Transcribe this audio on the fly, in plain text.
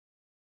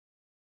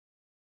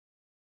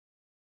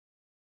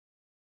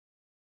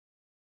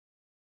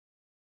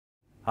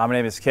Hi, my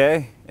name is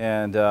Kay,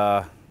 and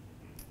I'm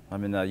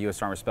in the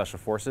US Army Special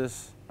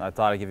Forces. I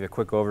thought I'd give you a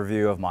quick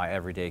overview of my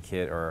everyday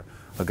kit, or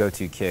a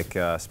go-to kick,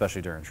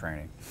 especially during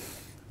training.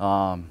 So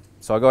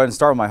I'll go ahead and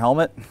start with my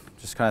helmet,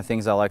 just kind of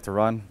things I like to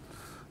run.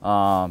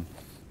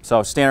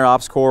 So standard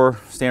ops core,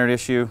 standard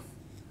issue,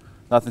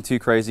 nothing too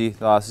crazy.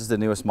 This is the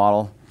newest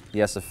model, the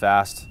SF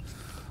Fast.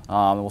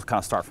 We'll kind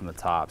of start from the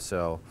top.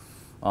 So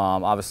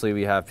obviously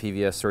we have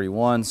PVS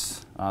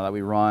 31s that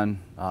we run.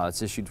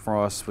 It's issued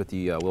for us with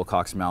the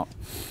Wilcox mount.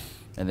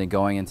 And then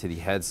going into the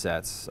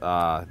headsets,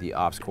 the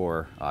ops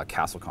core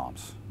Castle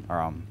comms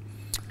are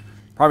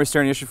probably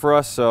standard issue for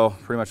us, so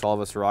pretty much all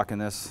of us are rocking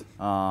this.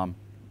 I'd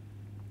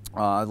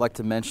like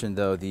to mention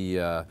though,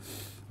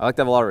 I like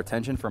to have a lot of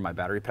retention for my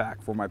battery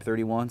pack for my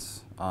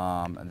 31s.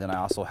 And then I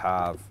also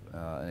have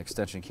an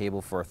extension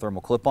cable for a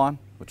thermal clip-on,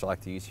 which I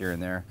like to use here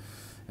and there.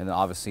 And then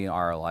obviously an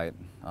IR light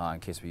in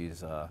case we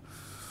use an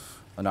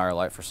IR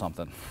light for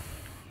something.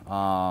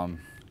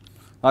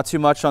 Not too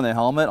much on the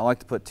helmet. I like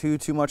to put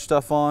too much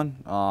stuff on.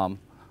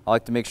 I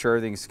like to make sure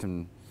everything's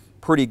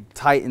pretty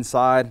tight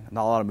inside,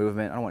 not a lot of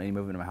movement. I don't want any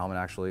movement in my helmet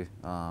actually.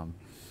 And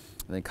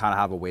then kind of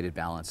have a weighted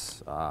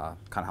balance. Kind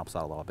of helps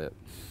out a little bit.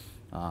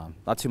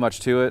 Not too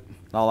much to it,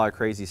 not a lot of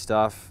crazy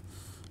stuff.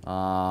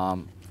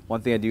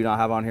 One thing I do not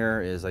have on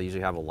here is I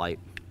usually have a light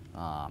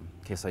in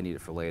case I need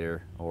it for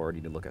later or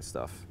need to look at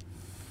stuff.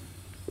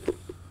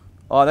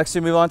 Next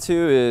thing to move on to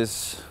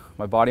is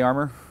my body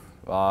armor.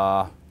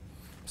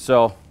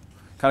 So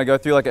kind of go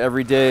through like an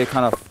everyday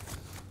kind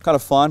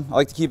of fun. I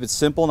like to keep it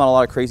simple, not a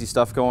lot of crazy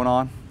stuff going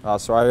on.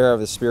 So right here I have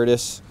the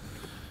Spiritus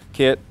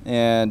kit,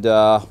 and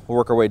we'll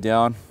work our way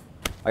down.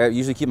 I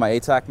usually keep my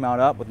ATAC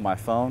mount up with my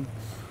phone.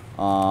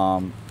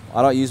 I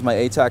don't use my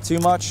ATAC too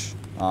much,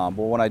 but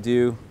when I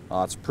do,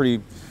 it's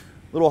pretty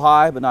little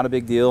high, but not a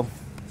big deal.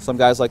 Some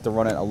guys like to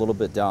run it a little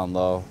bit down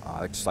low.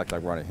 I just like to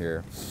run it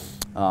here.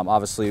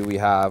 Obviously we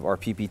have our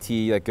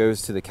PPT that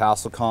goes to the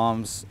Castle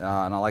comms,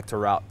 and I like to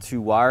route 2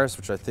 wires,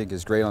 which I think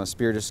is great on the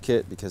Spiritus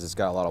kit because it's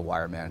got a lot of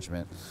wire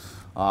management.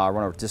 I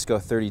run a Disco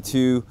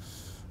 32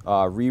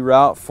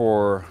 reroute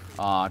for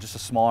just a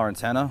smaller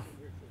antenna,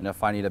 and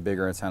if I need a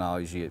bigger antenna,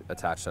 I'll usually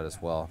attach that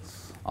as well.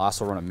 I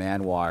also run a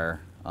man wire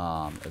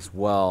as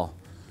well,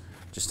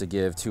 just to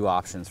give 2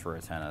 options for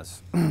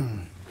antennas.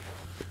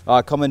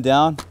 Coming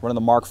down, running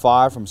the Mark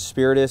V from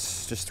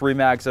Spiritus, just 3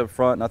 mags up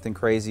front, nothing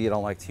crazy. I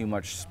don't like too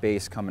much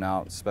space coming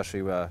out,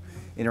 especially in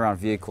and around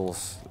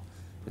vehicles.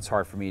 It's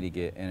hard for me to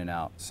get in and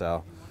out,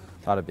 so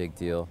not a big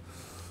deal.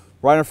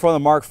 Right in front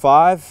of the Mark V,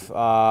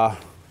 I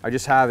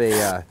just have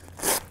a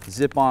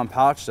zip-on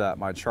pouch that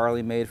my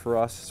Charlie made for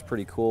us. It's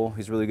pretty cool.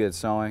 He's really good at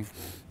sewing.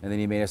 And then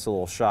he made us a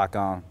little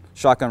shotgun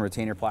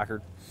retainer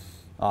placard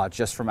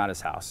just from at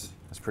his house.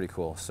 That's pretty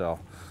cool. So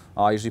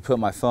I usually put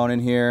my phone in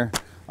here.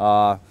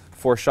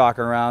 4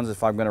 shotgun rounds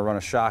if I'm going to run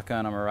a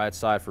shotgun on my right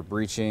side for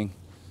breaching.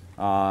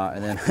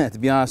 And then to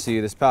be honest with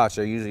you, this pouch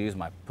I usually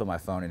put my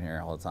phone in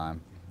here all the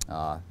time.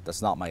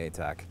 That's not my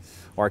ATAC.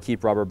 Or I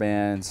keep rubber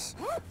bands,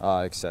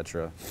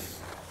 etc.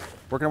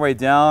 Working our way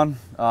down,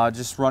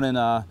 just running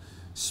a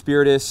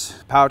Spiritus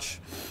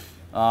pouch.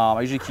 I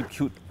usually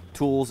keep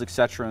tools,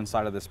 etc.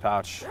 inside of this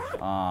pouch.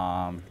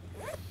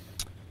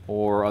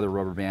 Or other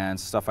rubber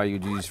bands, stuff I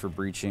would use for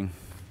breaching.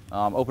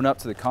 Open up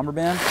to the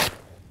cummerbund.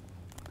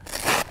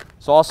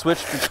 So I'll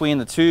switch between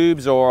the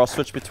tubes, or I'll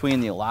switch between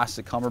the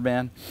elastic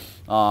cummerbund.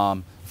 If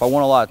I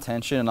want a lot of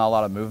tension and not a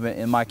lot of movement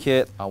in my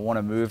kit, I want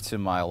to move to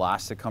my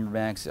elastic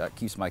cummerbund because that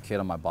keeps my kit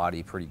on my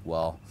body pretty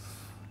well.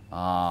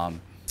 Then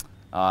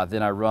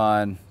I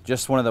run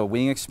just one of the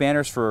wing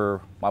expanders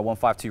for my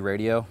 152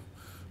 radio.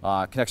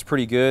 Connects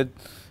pretty good.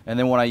 And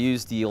then when I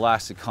use the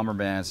elastic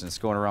cummerbunds and it's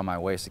going around my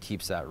waist, it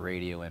keeps that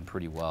radio in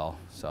pretty well,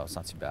 so it's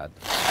not too bad.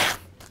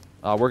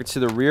 Working to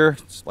the rear,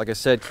 like I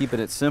said, keeping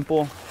it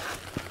simple.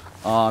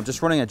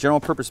 Just running a general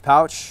purpose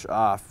pouch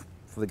for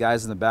the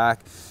guys in the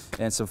back,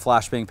 and some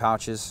flashbang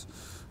pouches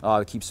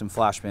to keep some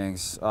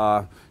flashbangs.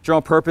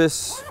 General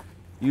purpose,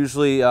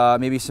 usually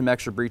maybe some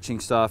extra breaching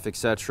stuff,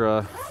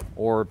 etc.,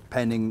 or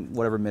pending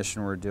whatever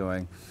mission we're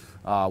doing,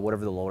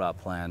 whatever the loadout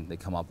plan they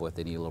come up with,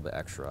 they need a little bit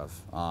extra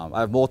of. I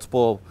have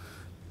multiple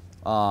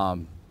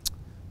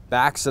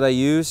backs that I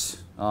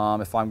use.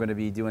 If I'm going to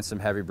be doing some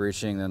heavy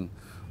breaching, then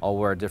I'll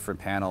wear a different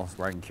panel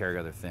where I can carry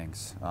other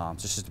things.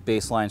 It's just a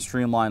baseline,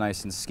 streamline,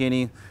 nice and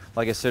skinny.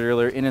 Like I said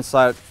earlier,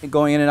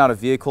 going in and out of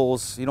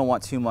vehicles, you don't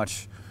want too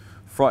much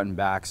front and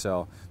back,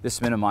 so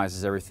this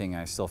minimizes everything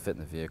and I still fit in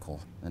the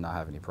vehicle and not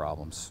have any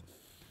problems.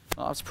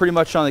 It's pretty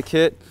much on the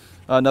kit.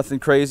 Nothing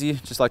crazy,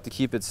 just like to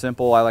keep it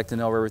simple. I like to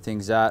know where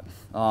everything's at.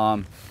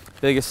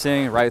 Biggest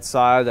thing, right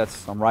side,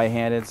 I'm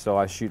right-handed, so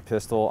I shoot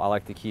pistol. I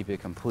like to keep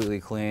it completely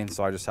clean,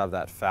 so I just have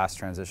that fast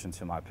transition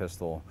to my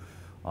pistol.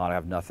 I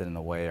have nothing in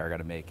the way, or I got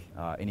to make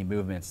any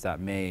movements that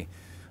may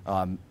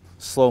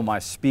slow my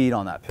speed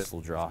on that pistol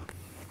draw.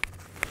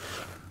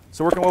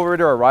 So working over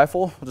to our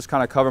rifle, I'll just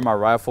kind of cover my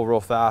rifle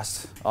real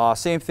fast.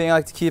 Same thing, I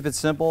like to keep it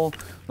simple.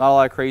 Not a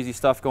lot of crazy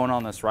stuff going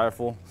on this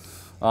rifle.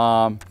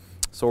 So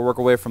we'll work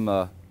away from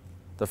the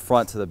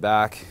front to the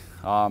back.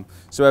 So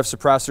we have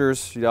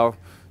suppressors, you know,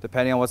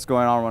 Depending on what's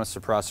going on, I run a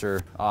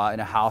suppressor. In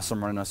a house,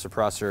 I'm running a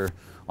suppressor.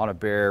 On a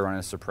bear, running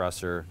a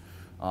suppressor.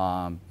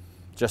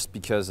 Just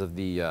because of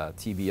the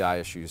TBI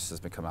issues that's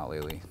been coming out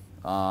lately.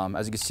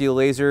 As you can see, the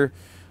laser,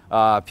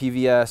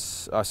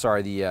 PVS,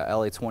 sorry, the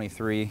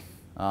LA23.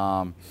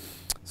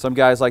 Some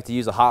guys like to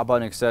use a hot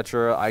button,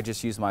 etc. I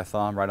just use my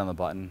thumb right on the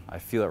button. I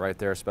feel it right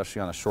there,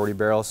 especially on a shorty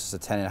barrels.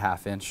 It's a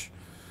 10.5 inch.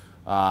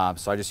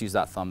 So I just use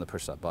that thumb to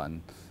push that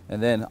button.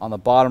 And then on the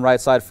bottom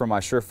right side for my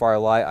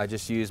Surefire light, I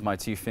just use my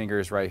 2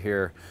 fingers right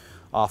here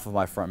off of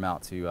my front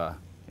mount to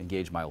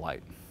engage my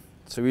light.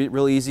 So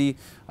real easy.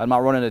 I'm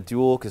not running a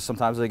dual because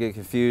sometimes I get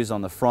confused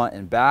on the front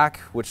and back,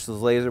 which is the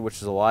laser, which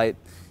is the light.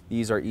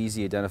 These are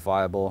easy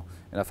identifiable.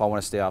 And if I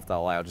want to stay off that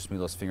light, I'll just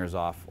move those fingers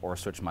off or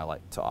switch my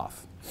light to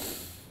off.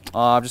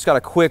 I've just got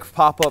a quick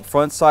pop-up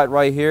front sight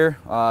right here.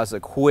 It's a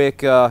quick,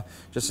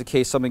 just in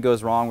case something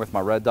goes wrong with my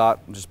red dot,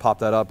 just pop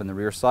that up in the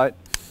rear sight.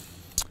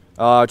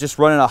 Just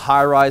running a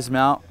high-rise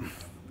mount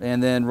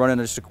and then running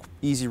just an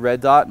easy red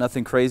dot,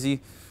 nothing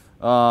crazy.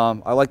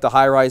 I like the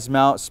high-rise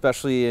mount,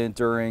 especially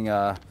during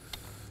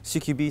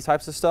CQB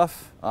types of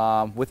stuff.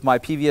 With my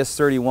PVS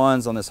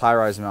 31s on this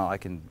high-rise mount, I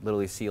can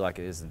literally see like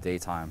it is in the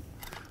daytime.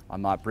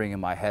 I'm not bringing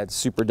my head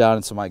super down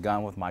into my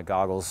gun with my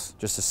goggles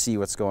just to see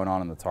what's going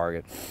on in the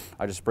target.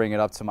 I just bring it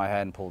up to my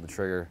head and pull the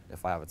trigger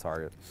if I have a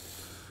target.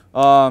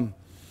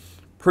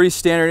 Pretty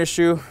standard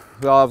issue.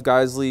 We all have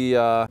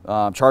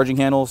Geisley charging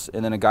handles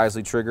and then a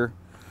Geisley trigger.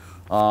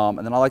 And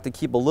then I like to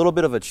keep a little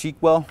bit of a cheek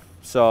well.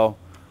 So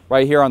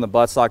right here on the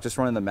buttstock, just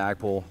running the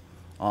Magpul.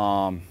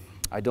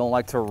 I don't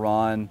like to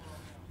run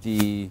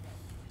the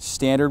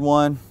standard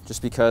one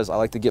just because I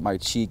like to get my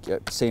cheek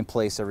at the same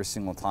place every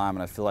single time,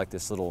 and I feel like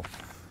this little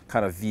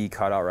kind of V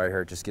cutout right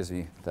here just gives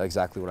me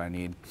exactly what I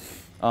need.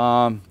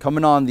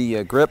 Coming on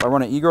the grip, I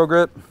run an Egro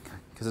grip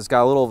because it's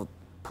got a little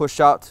push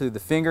out to the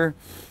finger.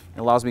 It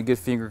allows me good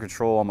finger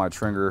control on my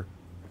trigger,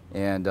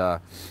 and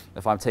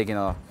if I'm taking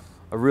a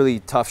really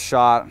tough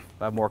shot,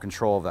 I have more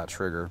control of that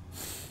trigger.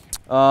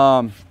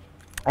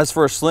 As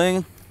for a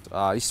sling,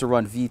 I used to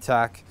run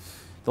VTAC.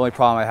 The only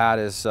problem I had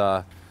is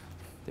they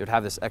would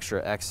have this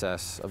extra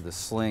excess of the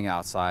sling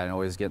outside and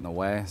always get in the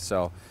way.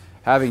 So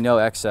having no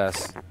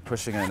excess,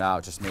 pushing it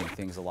out just made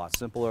things a lot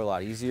simpler, a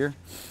lot easier.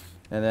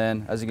 And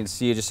then as you can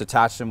see, I just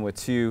attached them with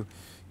 2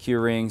 key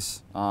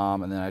rings.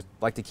 And then I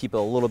like to keep it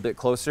a little bit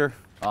closer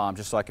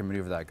just so I can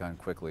maneuver that gun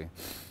quickly.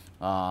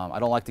 I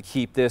don't like to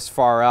keep this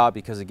far out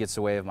because it gets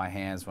away with my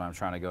hands when I'm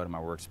trying to go to my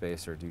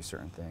workspace or do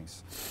certain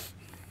things.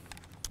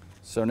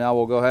 So now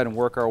we'll go ahead and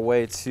work our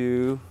way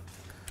to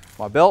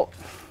my belt.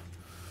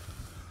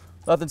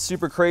 Nothing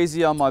super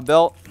crazy on my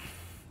belt.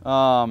 So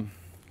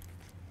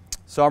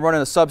I'm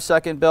running a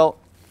sub-second belt.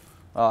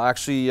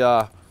 Actually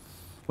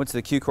went to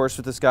the Q course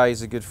with this guy.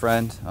 He's a good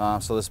friend.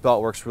 So this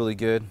belt works really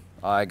good.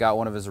 I got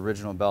one of his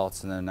original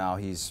belts, and then now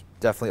he's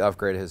definitely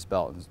upgraded his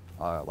belt.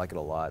 I like it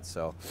a lot.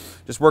 So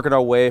just working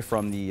our way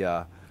from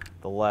the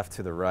left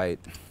to the right.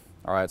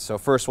 All right, so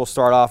first we'll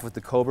start off with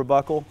the Cobra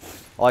buckle.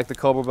 I like the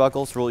Cobra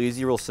buckle. It's real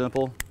easy, real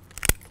simple.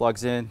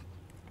 Plugs in,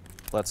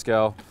 let's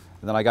go.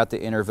 And then I got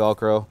the inner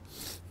Velcro.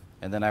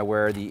 And then I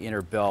wear the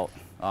inner belt,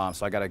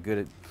 so I got a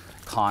good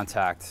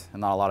contact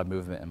and not a lot of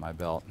movement in my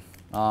belt.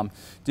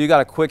 Do got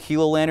a quick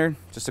helo lantern,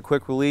 just a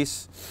quick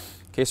release.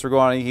 In case we're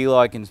going on a helo,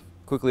 I can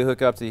quickly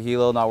hook up to the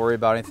helo, not worry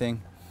about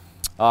anything.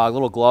 A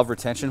little glove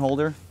retention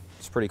holder,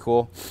 it's pretty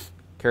cool.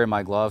 Carry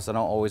my gloves. I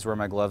don't always wear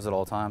my gloves at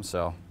all times,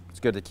 so it's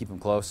good to keep them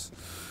close.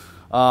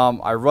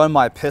 I run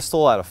my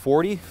pistol at a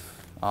 40,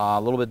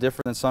 a little bit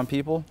different than some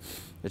people.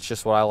 It's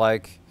just what I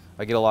like.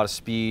 I get a lot of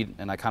speed,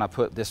 and I kind of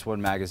put this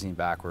one magazine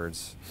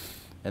backwards.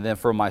 And then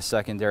for my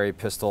secondary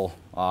pistol,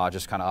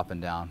 just kind of up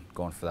and down,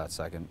 going for that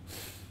second.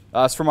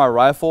 As for my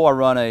rifle, I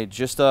run a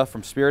Gista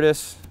from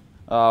Spiritus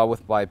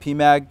with my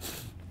PMag.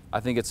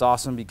 I think it's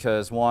awesome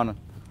because 1,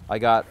 I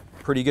got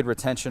pretty good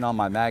retention on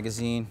my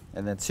magazine,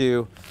 and then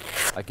 2,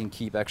 I can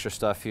keep extra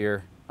stuff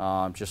here,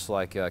 just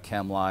like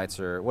chem lights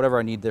or whatever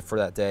I need for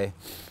that day.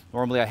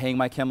 Normally I hang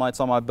my chem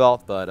lights on my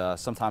belt, but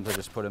sometimes I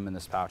just put them in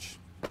this pouch.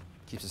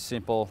 Keeps it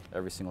simple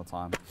every single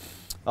time.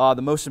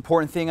 The most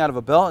important thing out of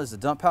a belt is the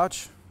dump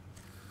pouch.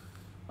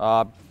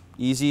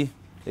 Easy,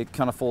 it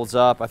kind of folds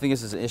up. I think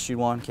this is an issued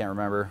one, can't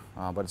remember,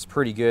 but it's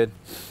pretty good.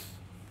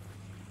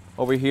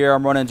 Over here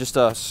I'm running just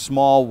a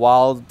small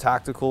Wild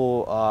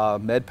Tactical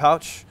med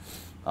pouch.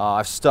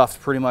 I've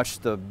stuffed pretty much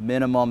the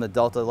minimum the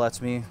Delta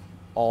lets me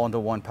all into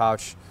one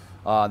pouch.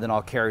 Then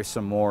I'll carry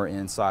some more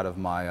inside of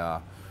my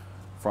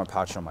front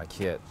pouch on my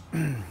kit.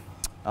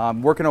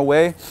 Working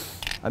away,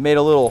 I made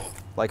a little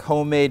like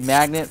homemade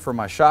magnet for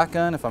my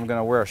shotgun if I'm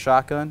gonna wear a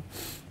shotgun.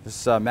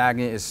 This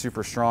magnet is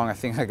super strong. I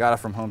think I got it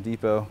from Home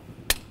Depot,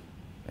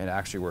 and it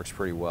actually works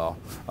pretty well.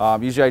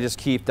 Usually I just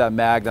keep that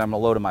mag that I'm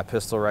gonna load in my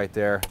pistol right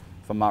there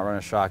if I'm not running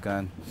a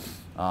shotgun.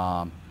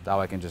 That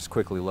way I can just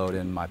quickly load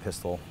in my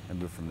pistol and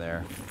move from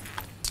there.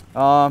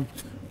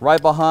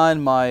 Right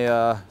behind my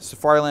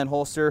Safariland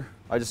holster,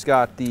 I just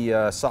got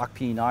the Sock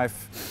P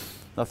knife.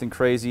 Nothing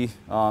crazy.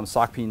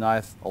 Sock P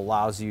knife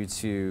allows you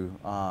to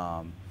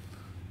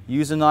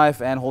use a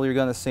knife and hold your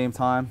gun at the same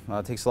time.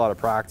 It takes a lot of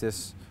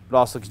practice, but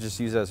also can just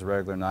use it as a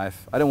regular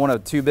knife. I didn't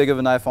want too big of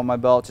a knife on my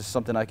belt, just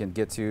something I can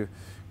get to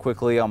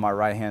quickly on my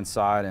right hand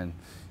side and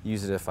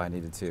use it if I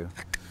needed to.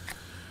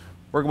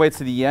 Work my way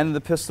to the end of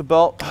the pistol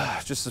belt,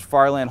 just a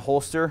Fireland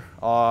holster.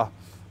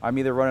 I'm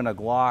either running a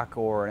Glock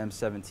or an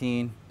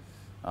M17,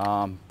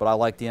 but I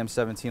like the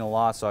M17 a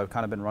lot, so I've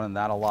kind of been running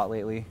that a lot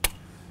lately.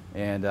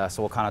 And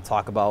so we'll kind of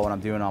talk about what I'm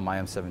doing on my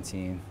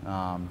M17.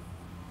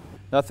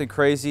 Nothing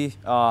crazy.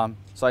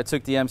 So I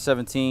took the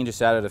M17,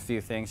 just added a few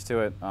things to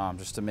it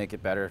just to make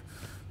it better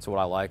to what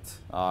I liked.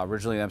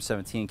 Originally the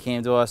M17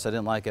 came to us, I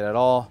didn't like it at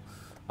all.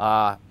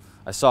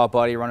 I saw a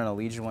buddy running a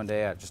Legion one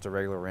day at just a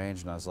regular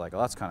range, and I was like, oh,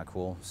 that's kind of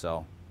cool.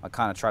 So I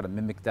kind of tried to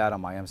mimic that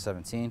on my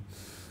M17.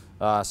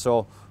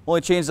 So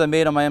only changes I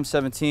made on my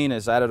M17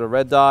 is I added a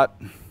red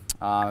dot,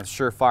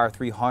 Surefire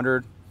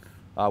 300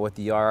 with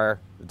the ER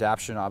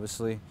adaptation,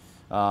 obviously,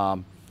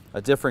 a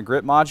different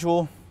grip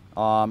module,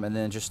 and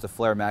then just a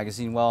flare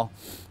magazine well.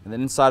 And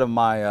then inside of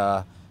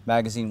my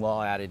magazine well,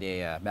 I added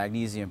a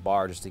magnesium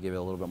bar just to give it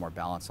a little bit more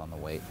balance on the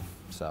weight.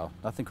 So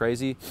nothing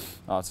crazy.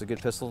 It's a good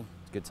pistol,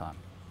 it's a good time.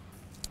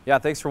 Yeah,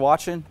 thanks for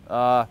watching.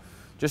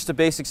 Just a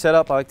basic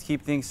setup. I like to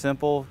keep things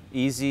simple,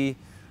 easy,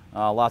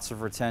 lots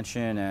of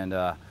retention, and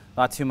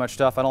not too much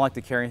stuff. I don't like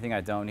to carry anything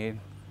I don't need,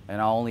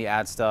 and I'll only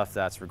add stuff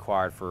that's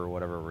required for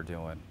whatever we're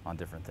doing on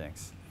different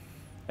things.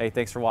 Hey,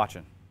 thanks for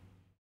watching.